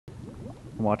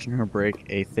watching her break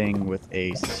a thing with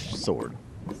a sword.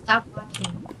 Stop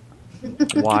watching.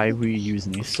 Why are we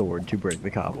using a sword to break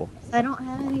the cobble? I don't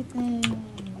have anything.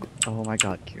 Oh my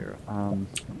god, Kira.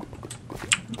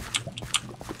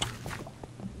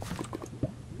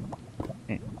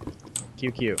 Hey,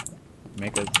 QQ.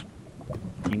 Make a...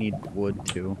 You need wood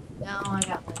too. No, I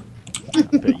got one. I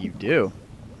bet you do.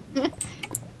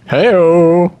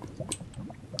 Heyo.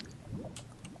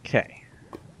 Okay.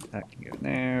 That can go in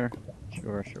there.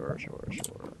 Sure.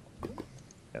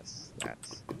 Yes,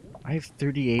 that's... I have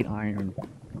 38 iron.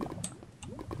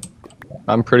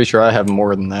 I'm pretty sure I have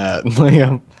more than that.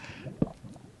 Like,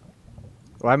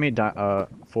 Well, I made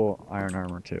full iron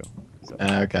armor too. So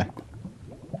okay.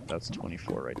 that's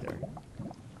 24 right there.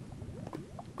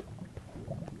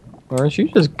 Aren't you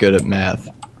just good at math?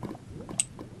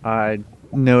 I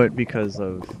know it because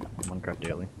of Minecraft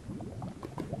Daily.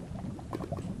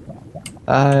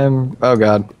 Oh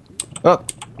god. Well,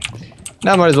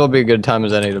 now might as well be a good time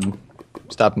as any to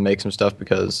stop and make some stuff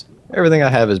because everything I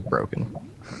have is broken.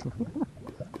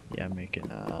 Yeah, I'm making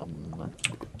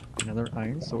another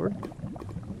iron sword.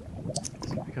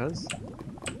 Just because.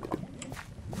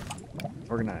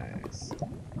 Organize.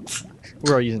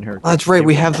 We're all using her. Oh, that's right,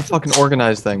 we have the fucking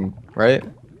organized thing, right?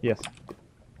 Yes.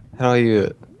 How do I use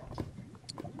it?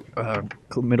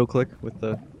 Middle click with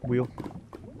the wheel.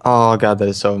 Oh god, that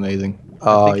is so amazing. I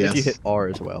Oh think yes. if you hit R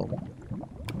as well.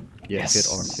 Yeah, Yes. hit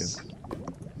R too.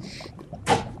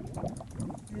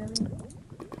 Really?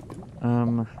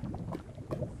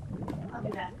 I'll be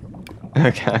back.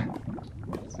 Okay.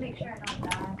 Just make sure I don't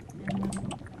die.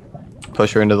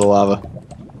 Push her into the lava.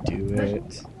 Do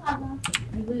it.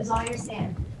 You lose all your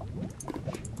sand.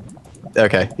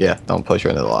 Okay, yeah, don't push her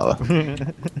into the lava.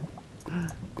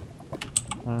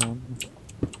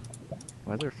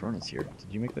 Why is there a furnace here? Did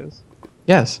you make those?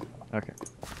 Yes. Okay.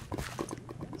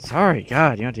 Sorry,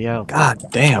 God, you don't have to yell. God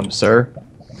damn, sir.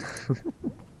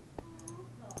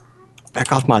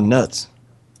 Back off my nuts.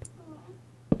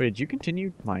 Wait, did you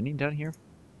continue mining down here?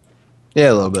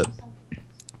 Yeah, a little bit.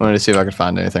 Wanted to see if I could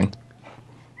find anything.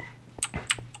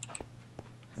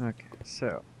 Okay,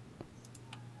 so.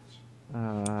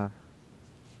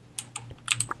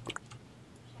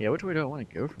 Yeah, which way do I want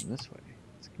to go from this way?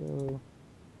 Let's go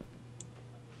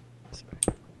this way.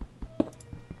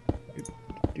 Doop,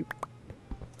 doop.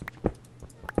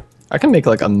 I can make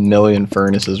like 1,000,000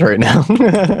 furnaces right now.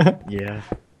 Yeah.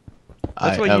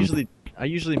 That's why I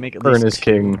usually make at Furnace least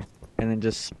two, King. and then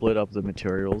just split up the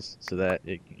materials so that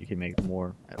you can make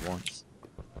more at once.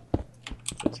 So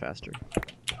it's faster.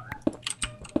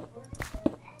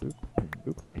 Boop, and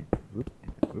boop, and boop,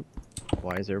 and boop.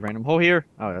 Why is there a random hole here?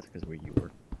 Oh, that's because where you were.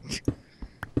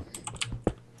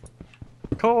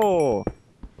 Coal!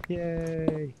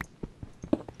 Yay!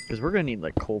 Because we're gonna need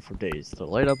like coal for days to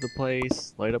light up the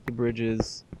place, light up the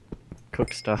bridges,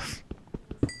 cook stuff.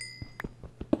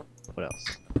 What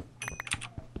else?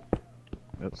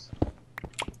 Oops.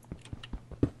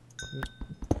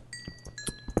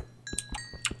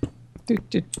 Hey,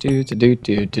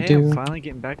 I'm finally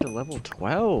getting back to level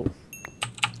 12.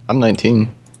 I'm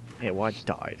 19. Yeah, well, I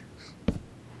died.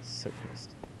 So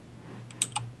pissed.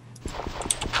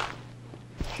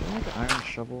 Should I make an iron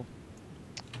shovel?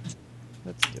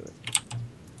 Let's do it.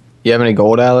 You have any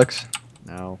gold, Alex?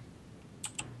 No.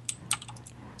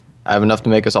 I have enough to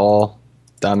make us all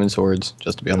diamond swords,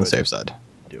 just to be on the Good. safe side.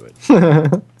 Do it.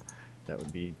 That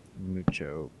would be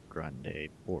mucho grande,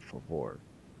 por favor.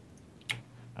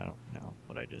 I don't know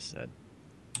what I just said.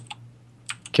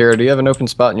 Kira, do you have an open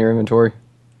spot in your inventory?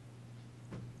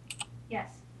 Yes.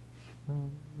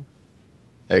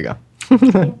 There you go.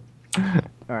 Alright,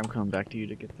 I'm coming back to you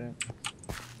to get that.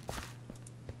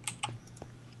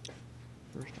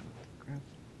 First, I'm gonna grab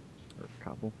or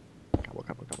cobble.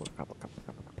 Cobble.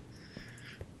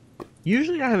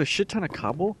 Usually I have a shit ton of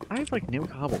cobble. I have like no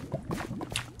cobble.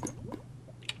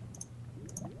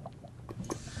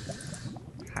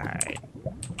 Hi.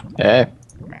 Hey.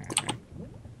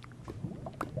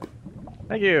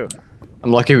 Thank you.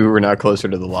 I'm lucky we were not closer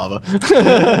to the lava.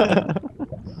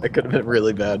 That could have been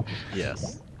really bad.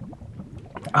 Yes.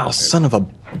 Oh, son of a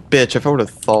bitch. If I would have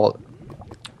thought...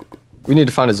 We need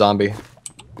to find a zombie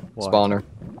Why? spawner.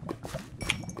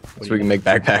 What So do we you can make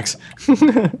backpacks.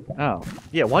 Oh.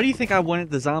 Yeah, why do you think I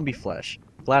wanted the zombie flash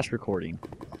recording?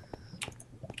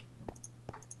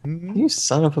 Hmm? You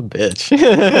son of a bitch.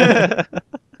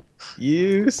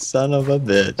 You son of a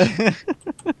bitch.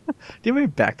 Do you have any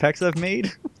backpacks I've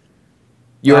made?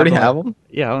 You already I've have them?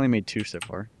 Yeah, I only made 2 so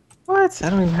far. What? I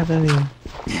don't even have any.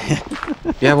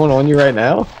 You have one on you right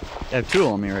now? I have 2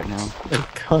 on me right now. What a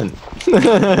cunt.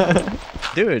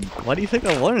 Dude, why do you think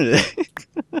I wanted it?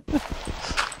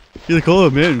 You're like, oh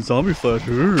man, zombie flash.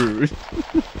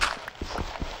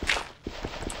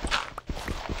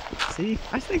 See,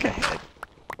 I think I had.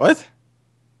 What?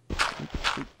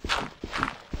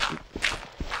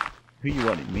 Who you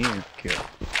wanted, me or Kira?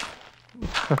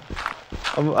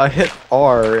 I hit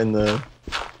R in the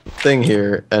thing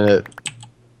here, and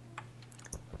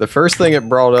the first thing it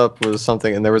brought up was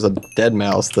something, and there was a dead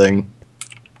mouse thing.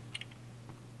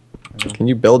 Can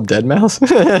you build dead mouse?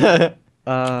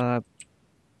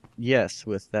 Yes,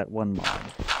 with that one mod.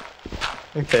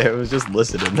 Okay, it was just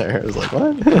listed in there. I was like,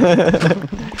 what?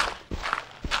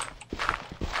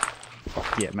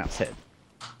 Yeah, mouse head.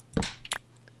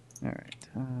 Alright,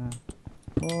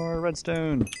 more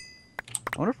redstone.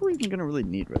 I wonder if we're even gonna really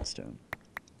need redstone.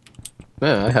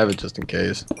 Man, I have it just in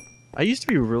case. I used to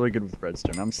be really good with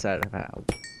redstone. I'm sad how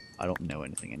I don't know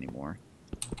anything anymore.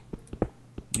 I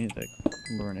need to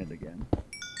learn it again.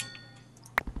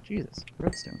 Jesus,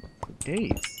 redstone for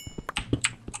days.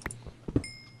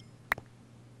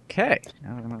 Okay.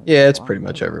 Yeah, it's pretty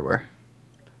much everywhere.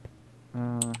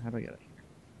 How do I get it here?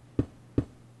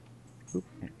 Oop,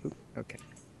 and oop. Okay.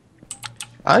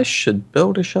 I should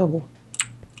build a shovel.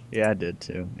 Yeah, I did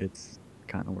too. It's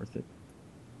kind of worth it.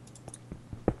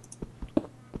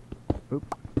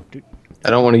 Oop. Doot. I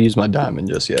don't want to use my diamond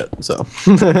just yet, so.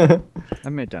 I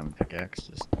made diamond pickaxe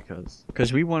just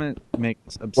because we want to make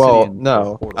obsidian. Well, for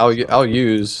no, portals, so- I'll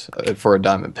use it for a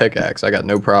diamond pickaxe. I got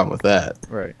no problem with that.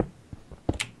 Right.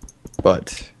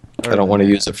 But I Other don't want to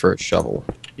than use it for a shovel.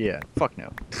 Yeah. Fuck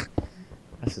no.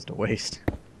 That's just a waste.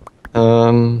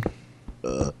 Bless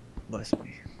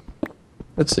me.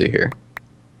 Let's see here.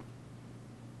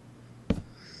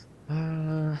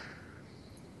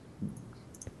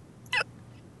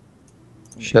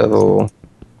 Shovel,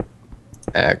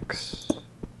 axe.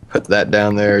 Put that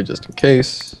down there just in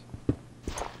case.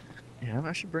 Yeah,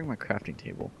 I should bring my crafting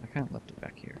table. I kind of left it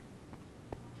back here.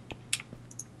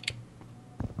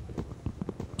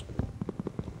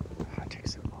 It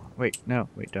takes so long. Wait, no.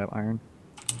 Wait, do I have iron?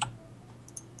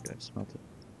 Good, I've smelted.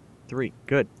 3.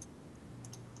 Good.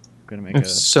 I'm gonna make a...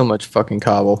 So much fucking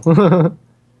cobble.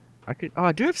 I could... Oh,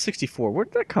 I do have 64. Where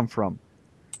did that come from?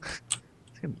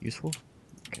 It's gonna be useful.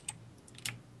 Okay.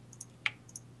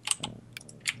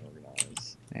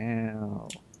 Organize. Now...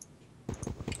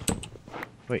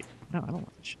 Wait. No, I don't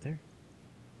want that shit there.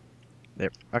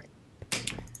 There. Okay.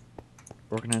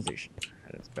 Organization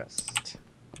at its best.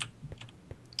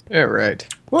 Yeah, right.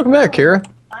 Welcome back, Kira.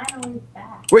 Finally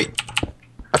back. Wait,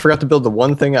 I forgot to build the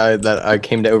one thing that I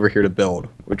came over here to build,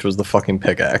 which was the fucking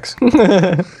pickaxe.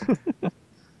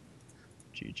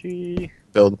 GG.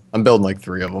 I'm building like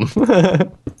 3 of them.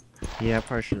 Yeah, I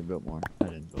probably should have built more. I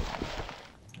didn't build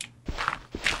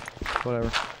more. Whatever.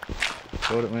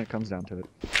 Build it when it comes down to it.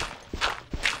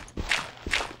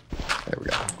 There we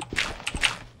go.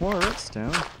 More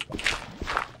redstone.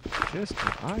 Just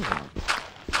what I want.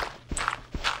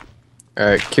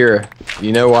 Alright, Kira,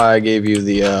 you know why I gave you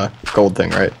the gold thing,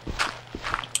 right?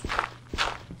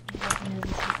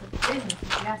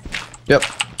 Yep,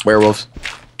 werewolves.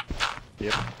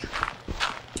 Yep.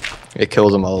 It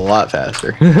kills them a lot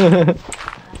faster. I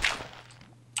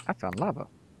found lava.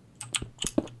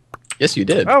 Yes, you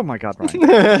did. Oh my god,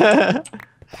 Ryan.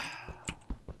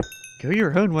 Go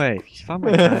your own way. If you find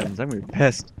my diamonds, I'm gonna be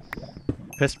pissed.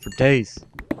 Pissed for days.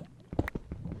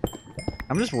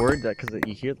 I'm just worried that because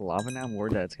you hear the lava now, I'm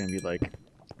worried that it's gonna be like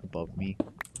above me.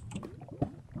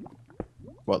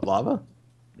 What, lava?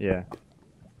 Yeah.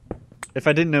 If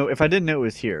I didn't know it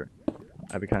was here,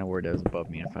 I'd be kind of worried it was above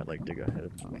me if I'd like dig ahead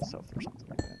of myself or something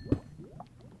like that.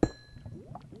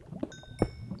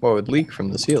 Well, it would leak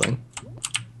from the ceiling.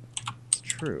 It's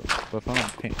true, but if I'm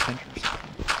not paying attention or something.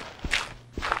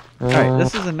 Alright,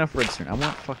 this is enough redstone. I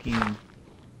want fucking...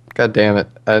 God damn it.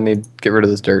 I need to get rid of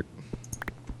this dirt.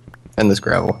 And this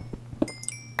gravel.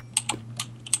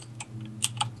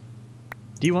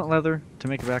 Do you want leather to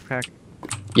make a backpack?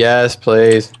 Yes,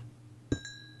 please.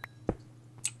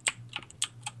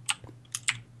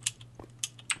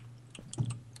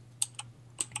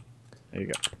 There you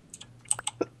go.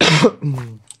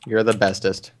 You're the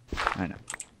bestest. I know.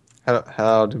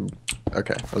 How do...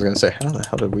 Okay, I was gonna say, how the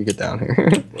hell did we get down here?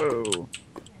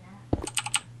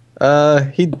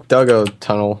 Whoa. He dug a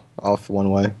tunnel off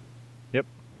one way. Yep.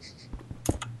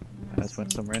 I just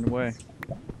went some random way.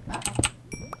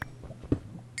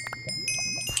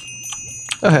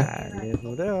 Okay. I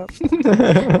leveled up.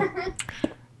 The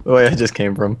way I just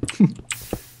came from.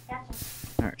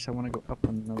 Alright, so I want to go up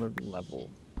another level.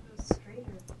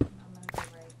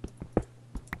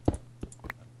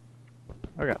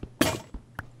 Okay.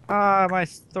 Ah, my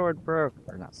sword broke.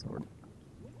 Or not sword.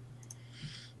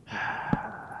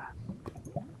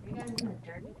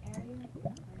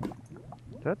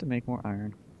 Do I have to make more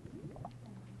iron?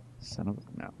 Son of a...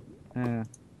 No.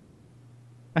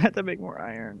 I have to make more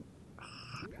iron.